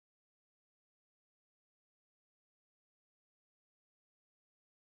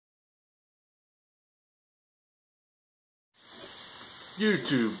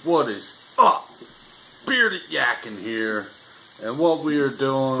YouTube, what is up? Bearded Yakking here, and what we are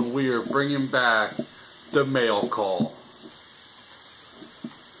doing, we are bringing back the mail call.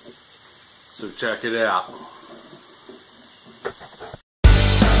 So check it out.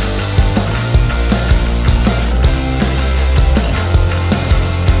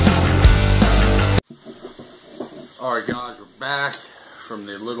 Alright guys, we're back from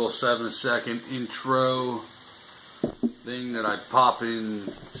the little 7-second intro thing that I pop in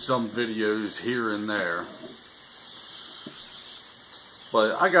some videos here and there.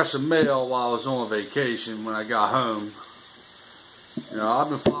 But I got some mail while I was on vacation when I got home. You know, I've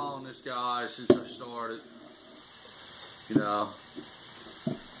been following this guy since I started. You know,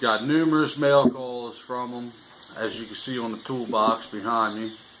 got numerous mail calls from him, as you can see on the toolbox behind me.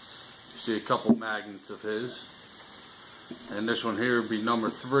 You see a couple magnets of his. And this one here would be number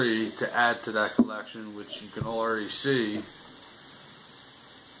 3 to add to that collection, which you can already see.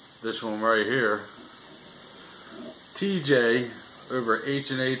 This one right here. TJ over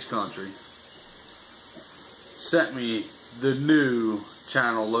H&H Country sent me the new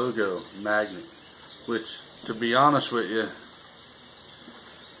channel logo magnet, which, to be honest with you,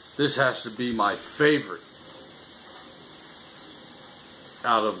 this has to be my favorite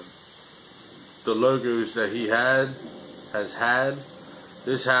out of the logos that he has had.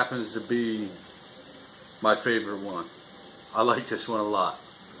 This happens to be my favorite one. I like this one a lot.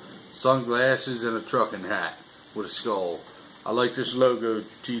 Sunglasses and a trucking hat with a skull. I like this logo,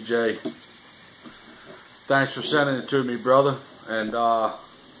 TJ. Thanks for sending it to me, brother. And I'm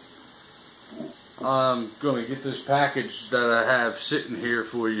gonna get this package that I have sitting here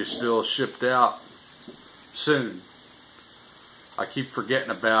for you still shipped out soon. I keep forgetting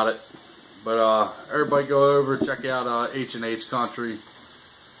about it. But everybody go over, check out H&H Country.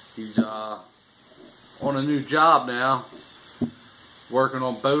 He's on a new job now, working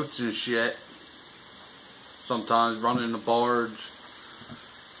on boats and shit. Sometimes running the barge.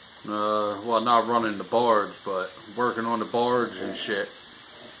 Well, not running the barge, but working on the barge and shit.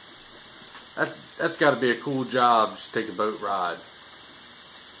 That's got to be a cool job, just take a boat ride.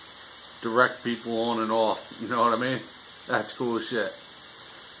 Direct people on and off, you know what I mean? That's cool as shit.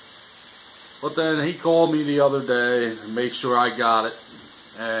 But then he called me the other day to make sure I got it,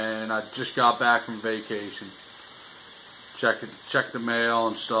 and I just got back from vacation. Checked the mail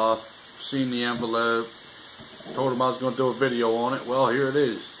and stuff, seen the envelope, told him I was going to do a video on it. Well, here it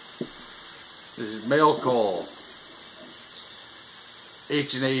is. This is Mail Call,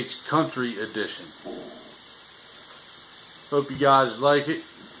 H&H Country Edition. Hope you guys like it.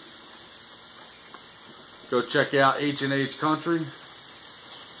 Go check out H&H Country.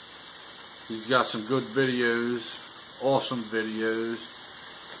 He's got some good videos, awesome videos.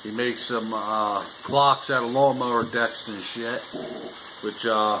 He makes some clocks out of lawnmower decks and shit, which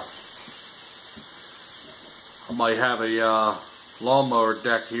I might have a lawnmower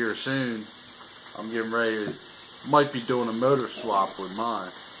deck here soon. I'm getting ready to, might be doing a motor swap with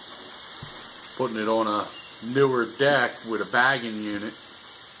mine. Putting it on a newer deck with a bagging unit,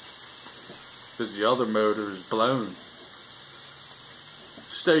 because the other motor is blown.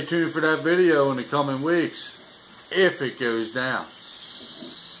 Stay tuned for that video in the coming weeks, if it goes down.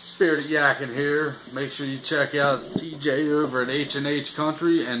 Bearded Yakking here. Make sure you check out TJ over at H&H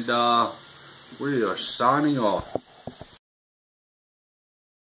Country, and we are signing off.